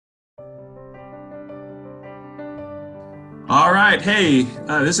All right. Hey,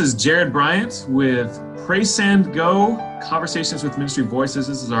 this is Jared Bryant with Pray Send Go, Conversations with Ministry Voices.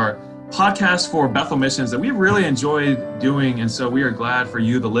 This is our podcast for Bethel Missions that we really enjoyed doing. And so we are glad for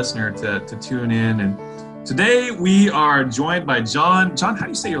you, the listener, to tune in. And today we are joined by John. John, how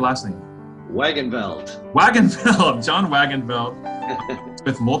do you say your last name? Wagenveld. Wagenveld. John Wagenveld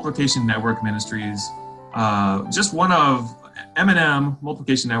with Multiplication Network Ministries. Just one of M&M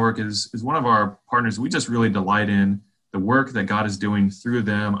Multiplication Network is one of our partners. We just really delight in the work that God is doing through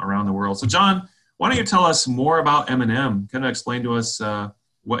them around the world. So John, why don't you tell us more about M&M? Kind of explain to us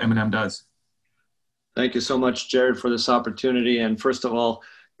what M&M does. Thank you so much, Jared, for this opportunity. And first of all,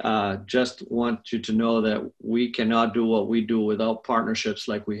 just want you to know that we cannot do what we do without partnerships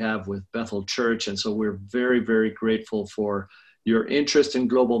like we have with Bethel Church. And so we're very, very grateful for your interest in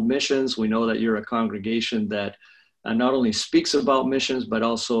global missions. We know that you're a congregation that not only speaks about missions, but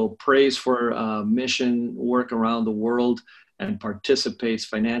also prays for mission work around the world and participates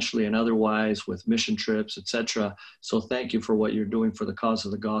financially and otherwise with mission trips, etc. So thank you for what you're doing for the cause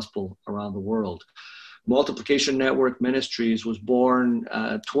of the gospel around the world. Multiplication Network Ministries was born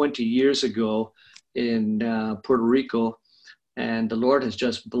 20 years ago in Puerto Rico, and the Lord has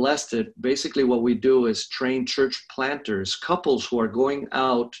just blessed it. Basically, what we do is train church planters, couples who are going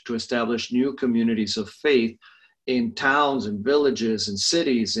out to establish new communities of faith in towns and villages and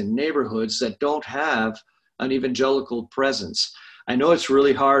cities and neighborhoods that don't have an evangelical presence. I know it's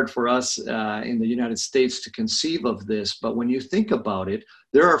really hard for us in the United States to conceive of this, but when you think about it,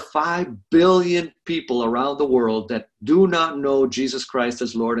 there are 5 billion people around the world that do not know Jesus Christ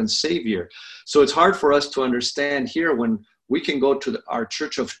as Lord and Savior. So it's hard for us to understand here when we can go to our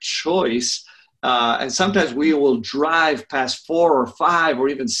church of choice, and sometimes we will drive past 4 or 5 or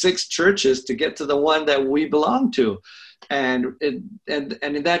even 6 churches to get to the one that we belong to. And in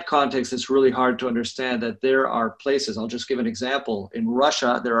that context, it's really hard to understand that there are places. I'll just give an example. In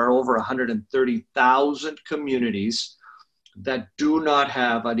Russia, there are over 130,000 communities that do not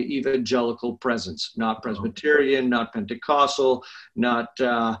have an evangelical presence, not Presbyterian, not Pentecostal, not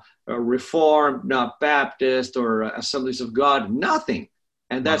Reformed, not Baptist or Assemblies of God, nothing.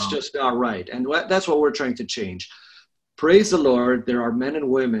 And that's just not right. And that's what we're trying to change. Praise the Lord, there are men and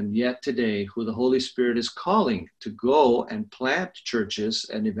women yet today who the Holy Spirit is calling to go and plant churches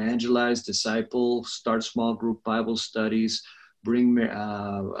and evangelize, disciple, start small group Bible studies, bring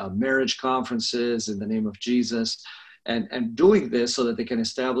marriage conferences in the name of Jesus, and doing this so that they can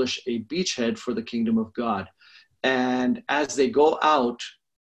establish a beachhead for the kingdom of God. And as they go out,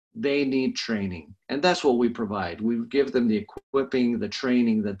 they need training. And that's what we provide. We give them the equipping, the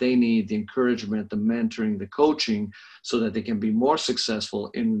training that they need, the encouragement, the mentoring, the coaching, so that they can be more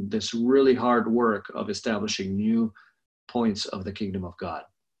successful in this really hard work of establishing new points of the kingdom of God.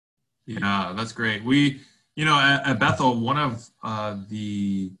 Yeah, that's great. We, at Bethel, one of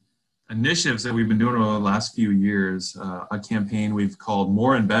the initiatives that we've been doing over the last few years, a campaign we've called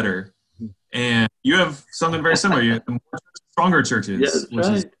More and Better. And you have something very similar. You have more stronger churches, yes, which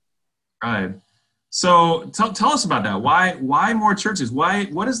right. is right. So tell us about that. Why more churches?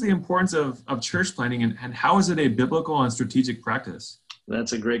 What is the importance of church planting, and how is it a biblical and strategic practice?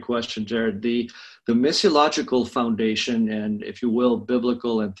 That's a great question, Jared. The missiological foundation, and if you will,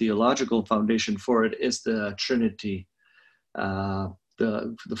 biblical and theological foundation for it is the Trinity.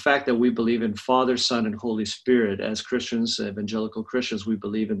 The fact that we believe in Father, Son, and Holy Spirit. As Christians, evangelical Christians, we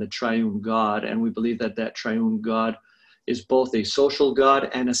believe in the triune God, and we believe that triune God is both a social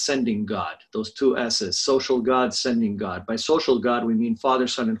God and a sending God. Those two S's, social God, sending God. By social God, we mean Father,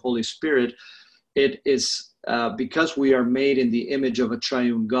 Son, and Holy Spirit. It is because we are made in the image of a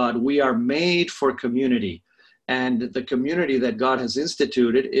triune God, we are made for community. And the community that God has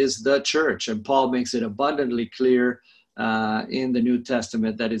instituted is the church. And Paul makes it abundantly clear in the New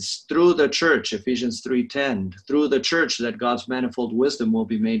Testament that it's through the church, Ephesians 3:10, through the church that God's manifold wisdom will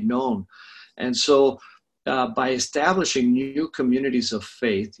be made known. And so by establishing new communities of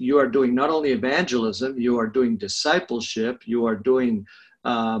faith, you are doing not only evangelism, you are doing discipleship, you are doing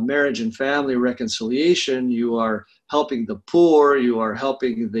marriage and family reconciliation, you are helping the poor, you are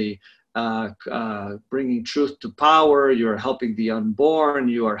helping the bringing truth to power, you are helping the unborn,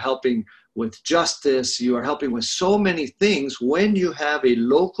 you are helping with justice, you are helping with so many things when you have a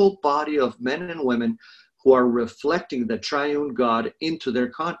local body of men and women who are reflecting the triune God into their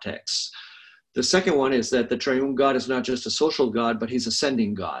contexts. The second one is that the triune God is not just a social God, but he's a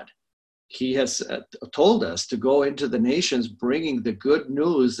sending God. He has told us to go into the nations bringing the good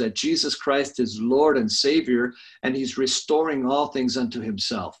news that Jesus Christ is Lord and Savior, and he's restoring all things unto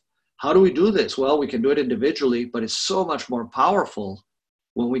himself. How do we do this? Well, we can do it individually, but it's so much more powerful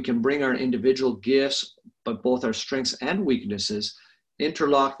when we can bring our individual gifts, but both our strengths and weaknesses,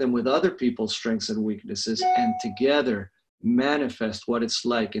 interlock them with other people's strengths and weaknesses, and together manifest what it's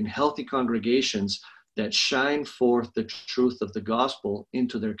like in healthy congregations that shine forth the truth of the gospel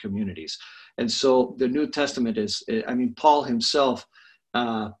into their communities. And so the New Testament is, I mean, Paul himself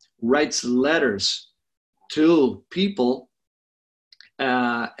writes letters to people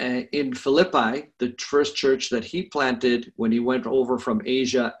in Philippi, the first church that he planted when he went over from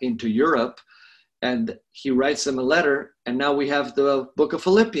Asia into Europe. And he writes them a letter, and now we have the book of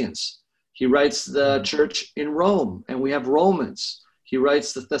Philippians. He writes the church in Rome, and we have Romans. He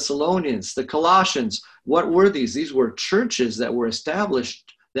writes the Thessalonians, the Colossians. What were these? These were churches that were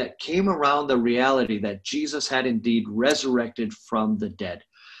established that came around the reality that Jesus had indeed resurrected from the dead.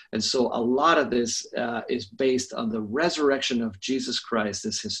 And so a lot of this is based on the resurrection of Jesus Christ,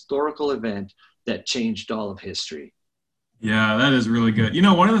 this historical event that changed all of history. Yeah, that is really good. You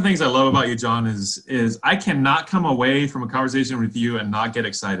know, one of the things I love about you, John, is I cannot come away from a conversation with you and not get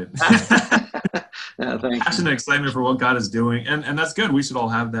excited. Passionate excitement for what God is doing. And that's good. We should all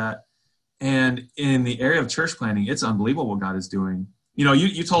have that. And in the area of church planting, it's unbelievable what God is doing. You know,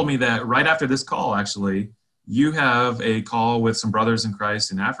 you told me that right after this call, actually, you have a call with some brothers in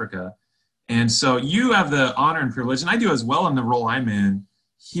Christ in Africa. And so you have the honor and privilege, and I do as well in the role I'm in,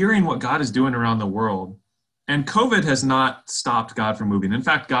 hearing what God is doing around the world. And COVID has not stopped God from moving. In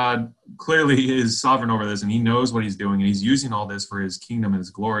fact, God clearly is sovereign over this, and he knows what he's doing, and he's using all this for his kingdom and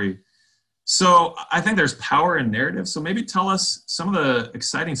his glory. So I think there's power in narrative. So maybe tell us some of the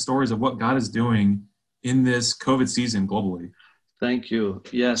exciting stories of what God is doing in this COVID season globally. Thank you.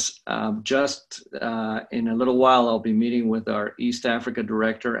 Yes, just in a little while, I'll be meeting with our East Africa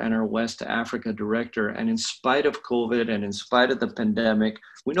director and our West Africa director. And in spite of COVID and in spite of the pandemic,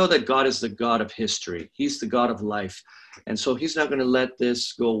 we know that God is the God of history. He's the God of life. And so he's not going to let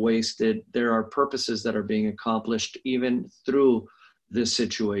this go wasted. There are purposes that are being accomplished even through this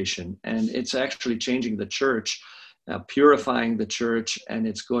situation. And it's actually changing the church, purifying the church, and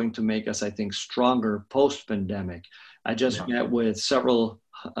it's going to make us, I think, stronger post-pandemic. I just met with several,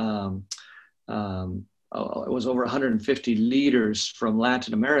 it was over 150 leaders from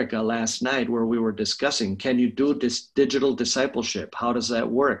Latin America last night, where we were discussing, can you do this digital discipleship? How does that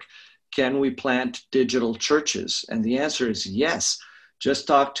work? Can we plant digital churches? And the answer is yes. Just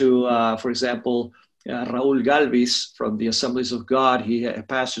talk to, for example, Raul Galvis from the Assemblies of God. He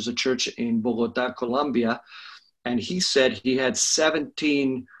pastors a church in Bogota, Colombia, and he said he had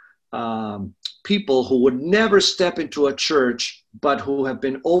 17 people who would never step into a church, but who have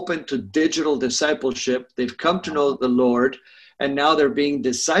been open to digital discipleship. They've come to know the Lord, and now they're being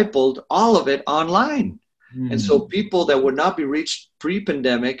discipled, all of it online. And so people that would not be reached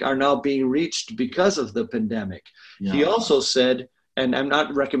pre-pandemic are now being reached because of the pandemic. Yeah. He also said, and I'm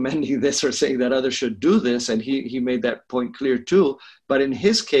not recommending this or saying that others should do this, and he made that point clear too, but in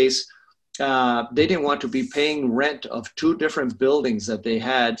his case, they didn't want to be paying rent of 2 different buildings that they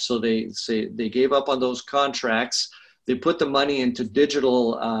had. So they gave up on those contracts. They put the money into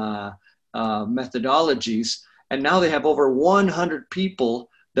digital methodologies. And now they have over 100 people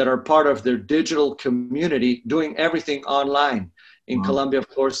that are part of their digital community doing everything online. In Colombia, of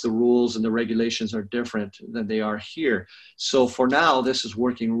course, the rules and the regulations are different than they are here. So for now, this is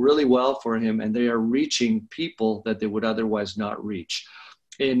working really well for him, and they are reaching people that they would otherwise not reach.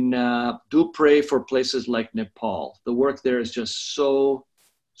 Do pray for places like Nepal. The work there is just so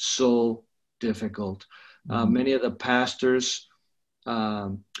difficult. Many of the pastors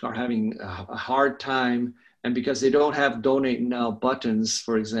are having a hard time, and because they don't have donate now buttons,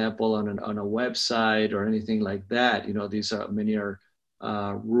 for example, on a website or anything like that, you know, many are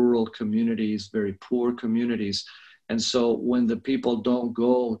rural communities, very poor communities. And so when the people don't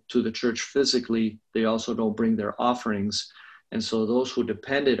go to the church physically, they also don't bring their offerings. And so those who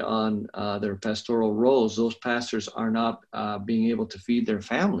depended on their pastoral roles, those pastors are not being able to feed their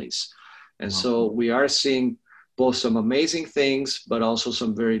families. And so we are seeing both some amazing things, but also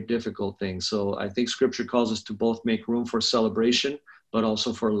some very difficult things. So I think Scripture calls us to both make room for celebration, but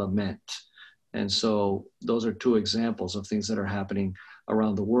also for lament. And so those are 2 examples of things that are happening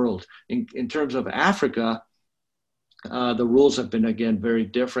around the world. In terms of Africa, the rules have been, again, very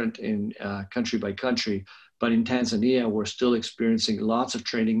different in country by country. But in Tanzania, we're still experiencing lots of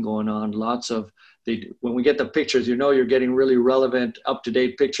training going on, when we get the pictures, you know, you're getting really relevant,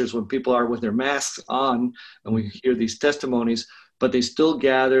 up-to-date pictures when people are with their masks on, and we hear these testimonies, but they still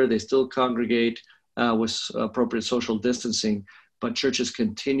gather, they still congregate with appropriate social distancing, but churches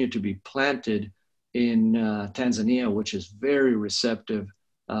continue to be planted in Tanzania, which is very receptive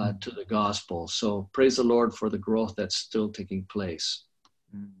to the gospel. So praise the Lord for the growth that's still taking place.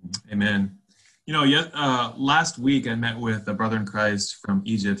 Amen. Last week I met with a brother in Christ from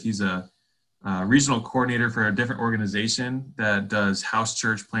Egypt. He's a regional coordinator for a different organization that does house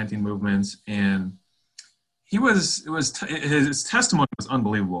church planting movements, and his testimony was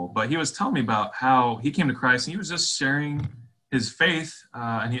unbelievable. But he was telling me about how he came to Christ, and he was just sharing his faith,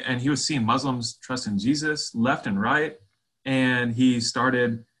 and he was seeing Muslims trust in Jesus left and right, and he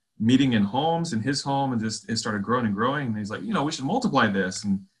started meeting in homes, in his home, and it started growing and growing. And he's like, we should multiply this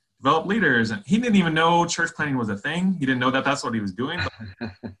and develop leaders. And he didn't even know church planting was a thing. He didn't know that that's what he was doing. But he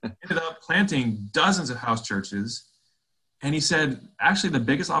ended up planting dozens of house churches. And he said, actually, the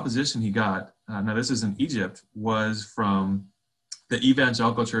biggest opposition he got, now this is in Egypt, was from the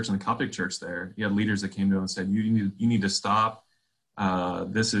evangelical church and the Coptic church there. He had leaders that came to him and said, you need to stop.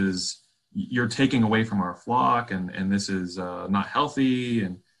 You're taking away from our flock, and this is not healthy,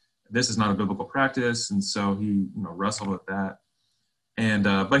 and this is not a biblical practice. And so he wrestled with that. And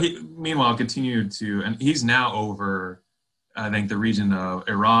but he meanwhile continued to, and he's now over, I think, the region of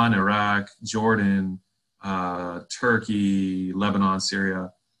Iran, Iraq, Jordan, Turkey, Lebanon,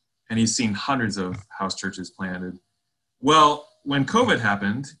 Syria, and he's seen hundreds of house churches planted. Well, when COVID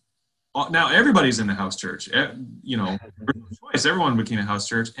happened, now everybody's in the house church. Everyone became a house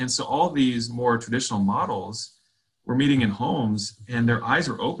church, and so all these more traditional models were meeting in homes, and their eyes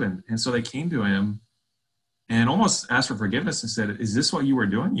were open, and so they came to him and almost asked for forgiveness and said, "Is this what you were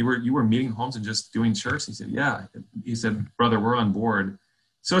doing? You were meeting in homes and just doing church?" He said, "Yeah." He said, "Brother, we're on board."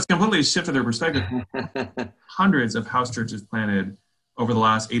 So it's completely shifted their perspective. Hundreds of house churches planted over the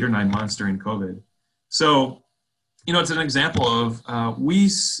last 8 or 9 months during COVID. So, it's an example of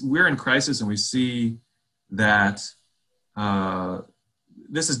we're in crisis, and we see that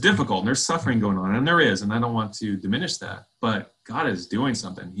this is difficult, and there's suffering going on, and there is, and I don't want to diminish that, but God is doing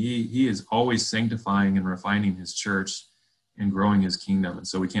something. He is always sanctifying and refining his church and growing his kingdom, and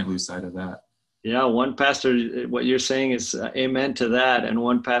so we can't lose sight of that. Yeah, one pastor, what you're saying is amen to that. And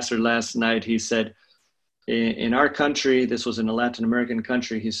one pastor last night, he said, in our country, this was in a Latin American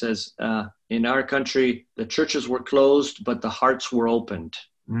country, he says, in our country, the churches were closed, but the hearts were opened.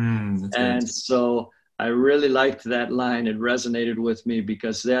 And so I really liked that line. It resonated with me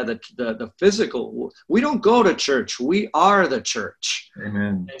because the physical, we don't go to church. We are the church.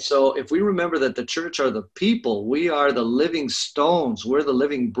 Amen. And so if we remember that the church are the people, we are the living stones. We're the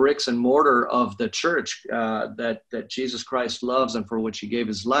living bricks and mortar of the church that Jesus Christ loves and for which he gave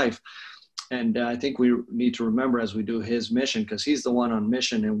his life. And I think we need to remember as we do his mission, because he's the one on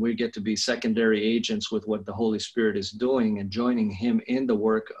mission, and we get to be secondary agents with what the Holy Spirit is doing and joining him in the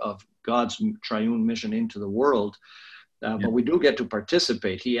work of God's triune mission into the world. But we do get to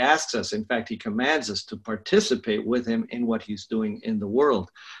participate. He asks us, in fact, he commands us to participate with him in what he's doing in the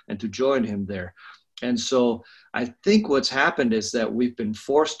world and to join him there. And so I think what's happened is that we've been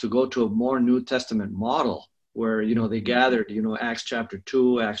forced to go to a more New Testament model where, they gathered, Acts chapter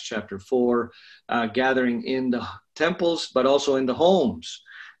 2, Acts chapter 4, gathering in the temples, but also in the homes.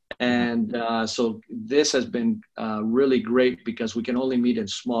 And so this has been really great because we can only meet in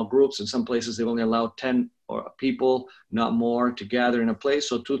small groups. In some places, they only allow 10 people, not more, to gather in a place.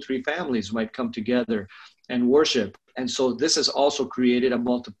 So 2, 3 families might come together and worship. And so this has also created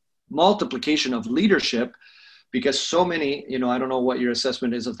a multiplication of leadership, because so many, I don't know what your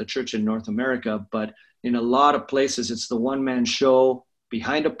assessment is of the church in North America, but in a lot of places, it's the one-man show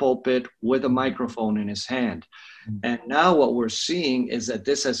behind a pulpit with a microphone in his hand. And now what we're seeing is that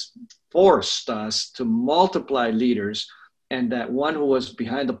this has forced us to multiply leaders, and that one who was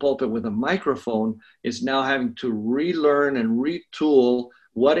behind the pulpit with a microphone is now having to relearn and retool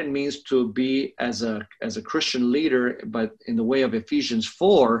what it means to be as a Christian leader, but in the way of Ephesians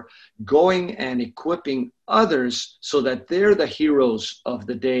 4, going and equipping others so that they're the heroes of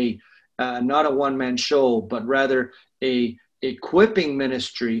the day, not a one-man show, but rather a equipping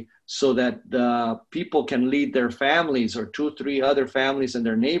ministry so that the people can lead their families or 2, 3 other families and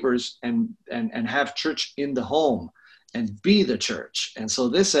their neighbors and have church in the home and be the church. And so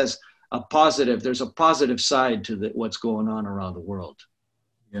this has there's a positive side to what's going on around the world.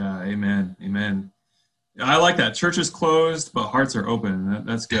 Yeah, amen. Amen. I like that. Church is closed, but hearts are open.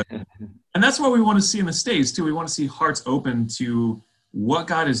 That's good. And that's what we want to see in the States, too. We want to see hearts open to what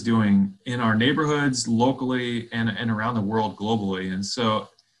God is doing in our neighborhoods, locally, and around the world globally. And so,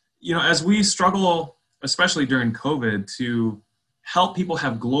 as we struggle, especially during COVID, to help people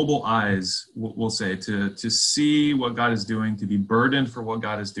have global eyes, we'll say, to see what God is doing, to be burdened for what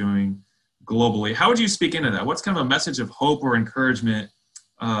God is doing globally. How would you speak into that? What's kind of a message of hope or encouragement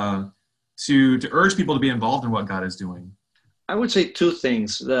to urge people to be involved in what God is doing? I would say 2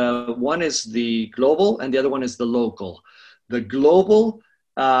 things. The one is the global and the other one is the local. The global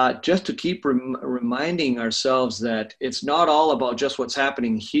just to keep reminding ourselves that it's not all about just what's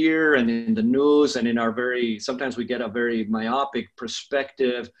happening here and in the news and in our sometimes we get a very myopic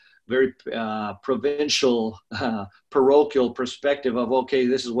perspective, very provincial, parochial perspective of, okay,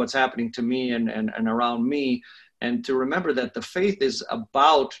 this is what's happening to me and around me. And to remember that the faith is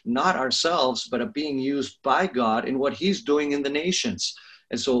about not ourselves, but of being used by God in what he's doing in the nations.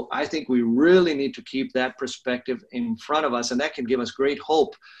 And so I think we really need to keep that perspective in front of us. And that can give us great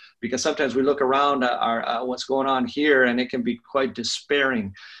hope, because sometimes we look around what's going on here and it can be quite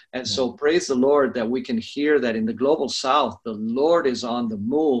despairing. And so praise the Lord that we can hear that in the global South, the Lord is on the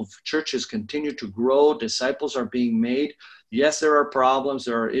move. Churches continue to grow. Disciples are being made. Yes, there are problems.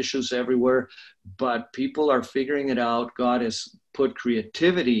 There are issues everywhere, but people are figuring it out. God has put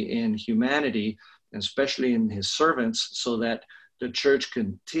creativity in humanity, and especially in his servants, so that the church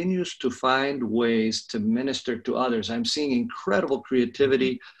continues to find ways to minister to others. I'm seeing incredible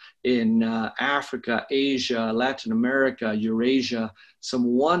creativity in Africa, Asia, Latin America, Eurasia, some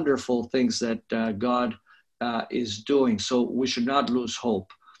wonderful things that God is doing. So we should not lose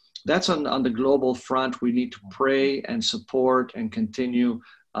hope. That's on the global front. We need to pray and support and continue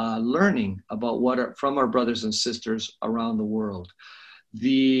learning about from our brothers and sisters around the world.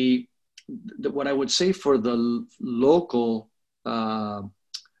 What I would say for the local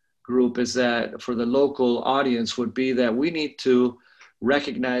group is that for the local audience would be that we need to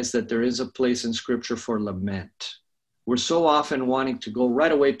recognize that there is a place in Scripture for lament. We're so often wanting to go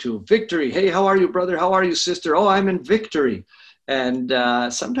right away to victory. Hey, how are you, brother? How are you, sister? Oh, I'm in victory. And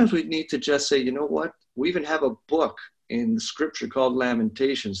sometimes we need to just say, you know what? We even have a book in Scripture called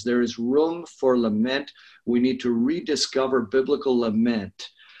Lamentations. There is room for lament. We need to rediscover biblical lament.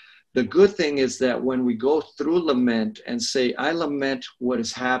 The good thing is that when we go through lament and say, I lament what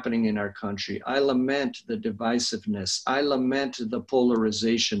is happening in our country. I lament the divisiveness. I lament the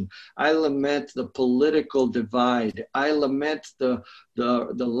polarization. I lament the political divide. I lament the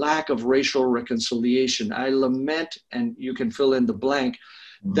lack of racial reconciliation. I lament, and you can fill in the blank.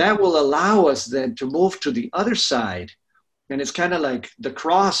 That will allow us then to move to the other side. And it's kind of like the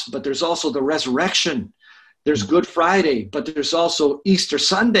cross, but there's also the resurrection. There's Good Friday, but there's also Easter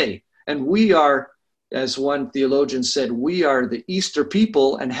Sunday. And we are, as one theologian said, we are the Easter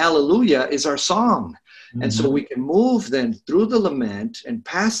people, and hallelujah is our song. Mm-hmm. And so we can move then through the lament and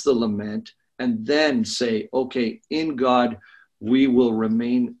past the lament and then say, okay, in God, we will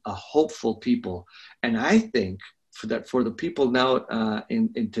remain a hopeful people. And I think for the people now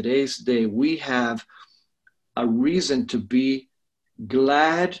in today's day, we have a reason to be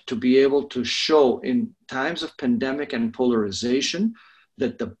glad to be able to show in times of pandemic and polarization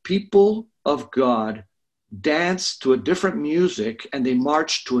that the people of God dance to a different music and they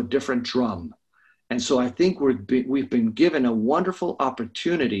march to a different drum. And so I think we've been given a wonderful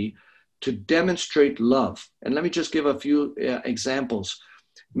opportunity to demonstrate love. And let me just give a few examples.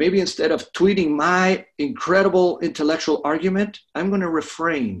 Maybe instead of tweeting my incredible intellectual argument, I'm going to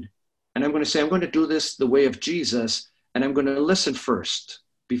refrain. And I'm going to say, I'm going to do this the way of Jesus. And I'm going to listen first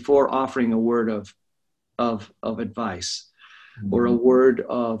before offering a word of advice or a word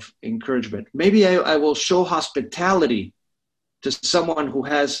of encouragement. Maybe I will show hospitality to someone who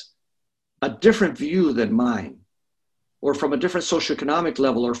has a different view than mine, or from a different socioeconomic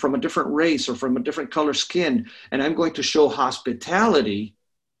level, or from a different race, or from a different color skin. And I'm going to show hospitality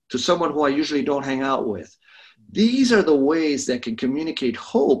to someone who I usually don't hang out with. These are the ways that can communicate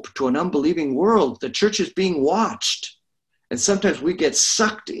hope to an unbelieving world. The church is being watched. And sometimes we get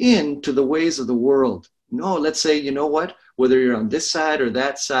sucked into the ways of the world. No, let's say, you know what? Whether you're on this side or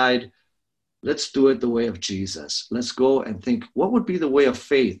that side, let's do it the way of Jesus. Let's go and think, what would be the way of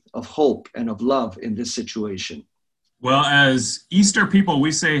faith, of hope, and of love in this situation? Well, as Easter people,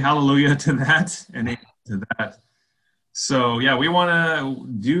 we say hallelujah to that and amen to that. So yeah, we want to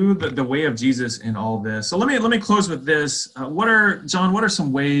do the way of Jesus in all this. So let me close with this. John, what are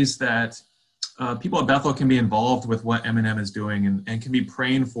some ways that people at Bethel can be involved with what M&M is doing and can be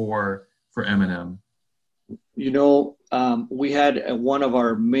praying for M&M? You know, we had one of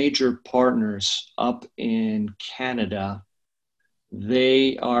our major partners up in Canada.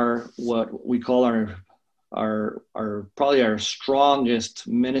 They are what we call our probably our strongest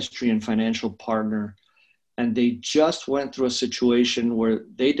ministry and financial partner. And they just went through a situation where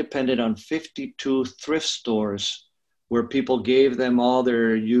they depended on 52 thrift stores where people gave them all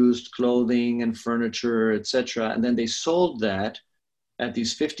their used clothing and furniture, etc. And then they sold that at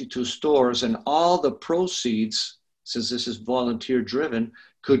these 52 stores, and all the proceeds, since this is volunteer driven,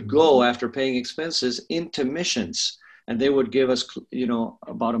 could go after paying expenses into missions. And they would give us,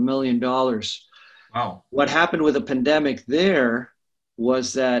 about $1 million. Wow. What happened with the pandemic there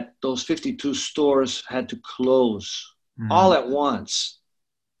was that those 52 stores had to close Mm. all at once.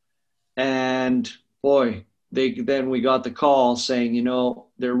 And boy, then we got the call saying, you know,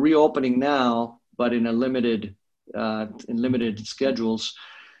 they're reopening now, but in limited schedules.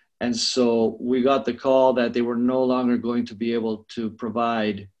 And so we got the call that they were no longer going to be able to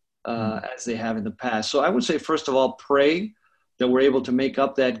provide as they have in the past. So I would say, first of all, pray that we're able to make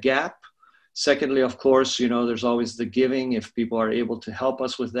up that gap. Secondly, of course, you know, there's always the giving. If people are able to help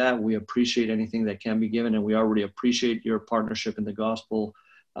us with that, we appreciate anything that can be given. And we already appreciate your partnership in the gospel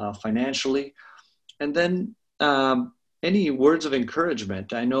financially. And then any words of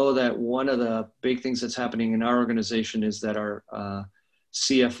encouragement. I know that one of the big things that's happening in our organization is that our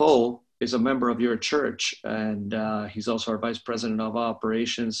CFO is a member of your church, and he's also our vice president of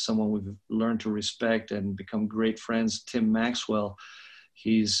operations, someone we've learned to respect and become great friends, Tim Maxwell.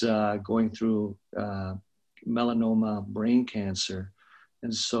 He's going through melanoma brain cancer.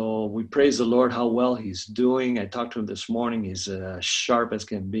 And so we praise the Lord how well he's doing. I talked to him this morning. He's sharp as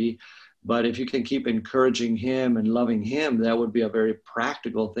can be. But if you can keep encouraging him and loving him, that would be a very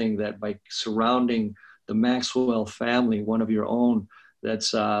practical thing, that by surrounding the Maxwell family, one of your own,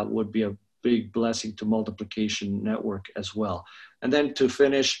 that's would be a big blessing to Multiplication Network as well. And then to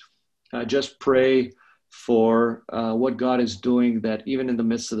finish, just pray for what God is doing, that even in the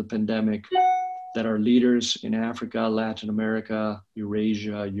midst of the pandemic, that our leaders in Africa, Latin America,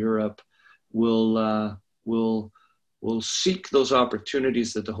 Eurasia, Europe will seek those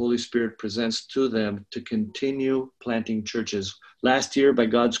opportunities that the Holy Spirit presents to them to continue planting churches. Last year, by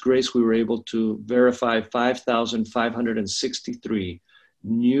God's grace, we were able to verify 5,563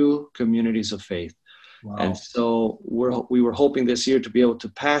 new communities of faith. Wow. And so we were hoping this year to be able to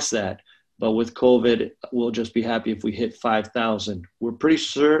pass that. But with COVID, we'll just be happy if we hit 5,000. We're pretty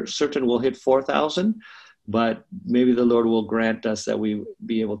certain we'll hit 4,000, but maybe the Lord will grant us that we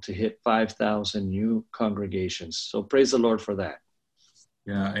be able to hit 5,000 new congregations. So praise the Lord for that.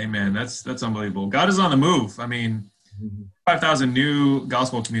 Yeah, amen. That's unbelievable. God is on the move. I mean, 5,000 new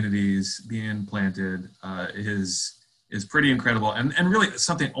gospel communities being planted is pretty incredible, and really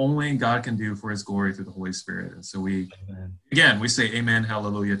something only God can do for his glory through the Holy Spirit. And so we say amen,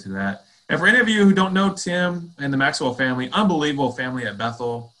 hallelujah to that. And for any of you who don't know Tim and the Maxwell family, unbelievable family at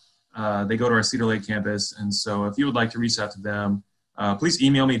Bethel. They go to our Cedar Lake campus. And so if you would like to reach out to them, please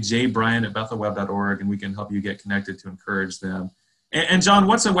email me, jbrian@bethelweb.org, and we can help you get connected to encourage them. And John,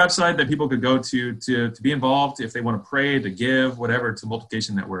 what's a website that people could go to be involved if they want to pray, to give, whatever, to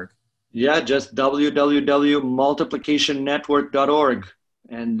Multiplication Network? Yeah, just www.multiplicationnetwork.org.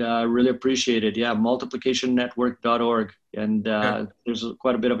 And I really appreciate it. Yeah, multiplicationnetwork.org. And there's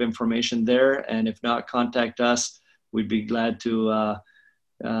quite a bit of information there. And if not, contact us. We'd be glad to,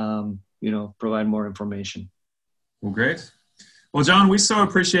 provide more information. Well, great. Well, John, we so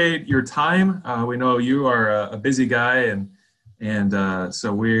appreciate your time. We know you are a busy guy, and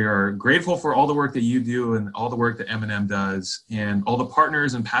so we are grateful for all the work that you do and all the work that M&M does, and all the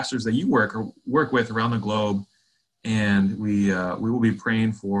partners and pastors that you work with around the globe. And we will be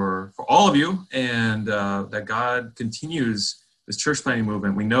praying for all of you, and that God continues this church planting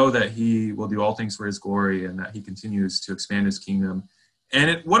movement. We know that he will do all things for his glory, and that he continues to expand his kingdom.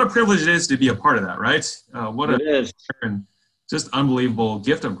 And what a privilege it is to be a part of that, right? It is. Just unbelievable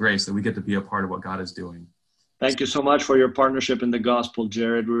gift of grace that we get to be a part of what God is doing. Thank you so much for your partnership in the gospel,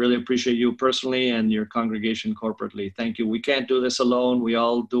 Jared. We really appreciate you personally and your congregation corporately. Thank you. We can't do this alone. We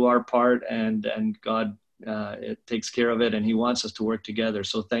all do our part, and God it takes care of it, and he wants us to work together.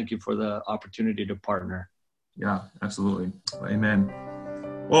 So thank you for the opportunity to partner. Yeah, absolutely. Amen.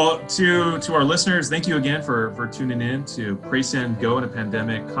 Well, to our listeners, thank you again for tuning in to Pray, Send, Go in a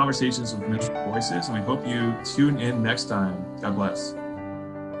Pandemic, Conversations with Ministry Voices. And we hope you tune in next time. God bless.